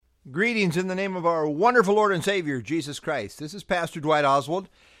Greetings in the name of our wonderful Lord and Savior, Jesus Christ. This is Pastor Dwight Oswald,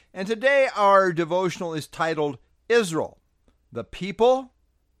 and today our devotional is titled, Israel, the People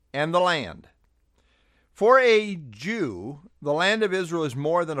and the Land. For a Jew, the land of Israel is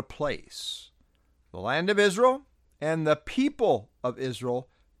more than a place. The land of Israel and the people of Israel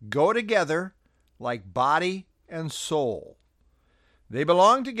go together like body and soul. They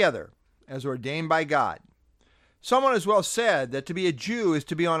belong together as ordained by God. Someone has well said that to be a Jew is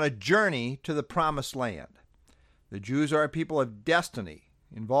to be on a journey to the promised land. The Jews are a people of destiny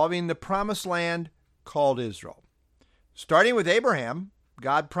involving the promised land called Israel. Starting with Abraham,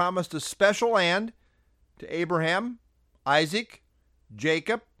 God promised a special land to Abraham, Isaac,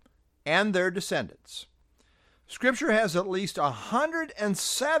 Jacob, and their descendants. Scripture has at least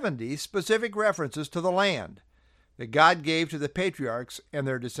 170 specific references to the land that God gave to the patriarchs and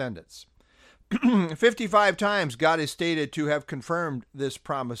their descendants. 55 times God is stated to have confirmed this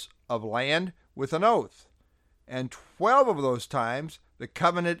promise of land with an oath, and 12 of those times the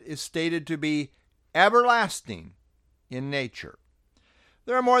covenant is stated to be everlasting in nature.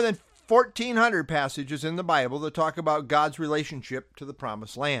 There are more than 1,400 passages in the Bible that talk about God's relationship to the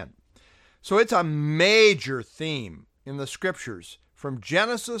promised land. So it's a major theme in the Scriptures from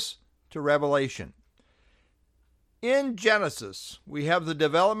Genesis to Revelation. In Genesis, we have the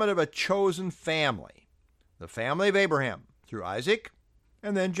development of a chosen family, the family of Abraham, through Isaac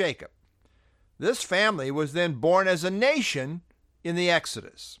and then Jacob. This family was then born as a nation in the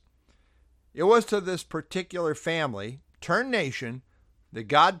Exodus. It was to this particular family, turned nation, that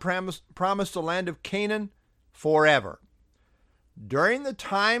God promised the land of Canaan forever. During the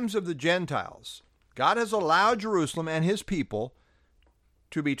times of the Gentiles, God has allowed Jerusalem and his people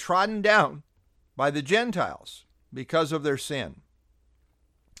to be trodden down by the Gentiles because of their sin.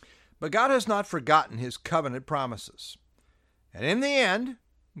 But God has not forgotten his covenant promises. And in the end,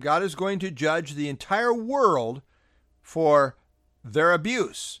 God is going to judge the entire world for their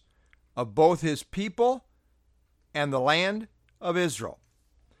abuse of both his people and the land of Israel.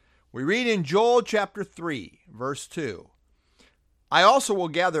 We read in Joel chapter 3, verse 2, I also will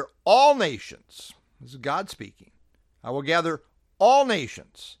gather all nations, this is God speaking, I will gather all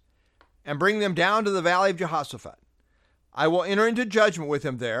nations and bring them down to the valley of Jehoshaphat. I will enter into judgment with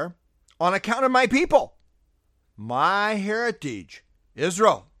him there on account of my people, my heritage,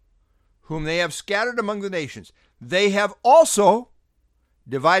 Israel, whom they have scattered among the nations. They have also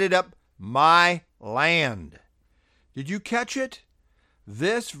divided up my land. Did you catch it?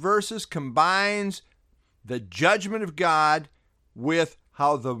 This verse combines the judgment of God with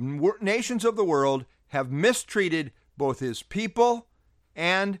how the nations of the world have mistreated both his people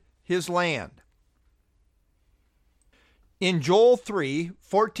and his land. In Joel 3,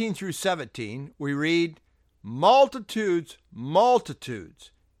 14 through 17, we read, multitudes,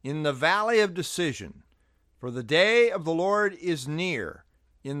 multitudes in the valley of decision, for the day of the Lord is near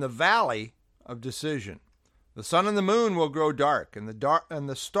in the valley of decision. The sun and the moon will grow dark, and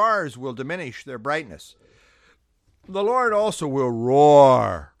the stars will diminish their brightness. The Lord also will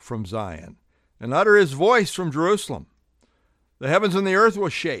roar from Zion and utter his voice from Jerusalem. The heavens and the earth will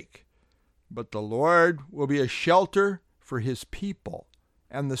shake, but the Lord will be a shelter for his people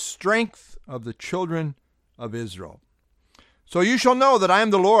and the strength of the children of Israel. So you shall know that I am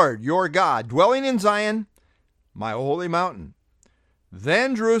the Lord, your God, dwelling in Zion, my holy mountain.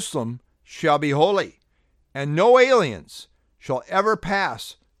 Then Jerusalem shall be holy, and no aliens shall ever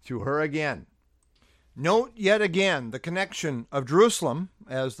pass through her again. Note yet again the connection of Jerusalem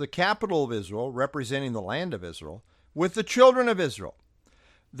as the capital of Israel, representing the land of Israel, with the children of Israel.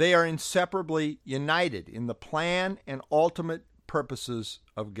 They are inseparably united in the plan and ultimate purposes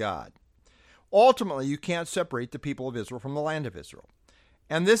of God. Ultimately, you can't separate the people of Israel from the land of Israel.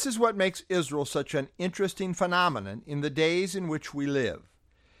 And this is what makes Israel such an interesting phenomenon in the days in which we live.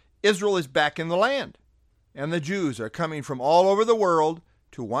 Israel is back in the land, and the Jews are coming from all over the world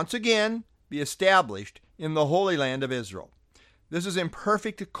to once again be established in the Holy Land of Israel. This is in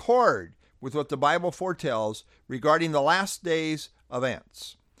perfect accord with what the Bible foretells regarding the last days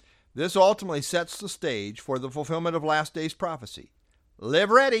events. This ultimately sets the stage for the fulfillment of last days prophecy. Live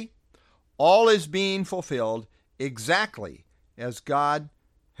ready. All is being fulfilled exactly as God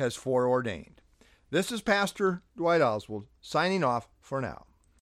has foreordained. This is Pastor Dwight Oswald signing off for now.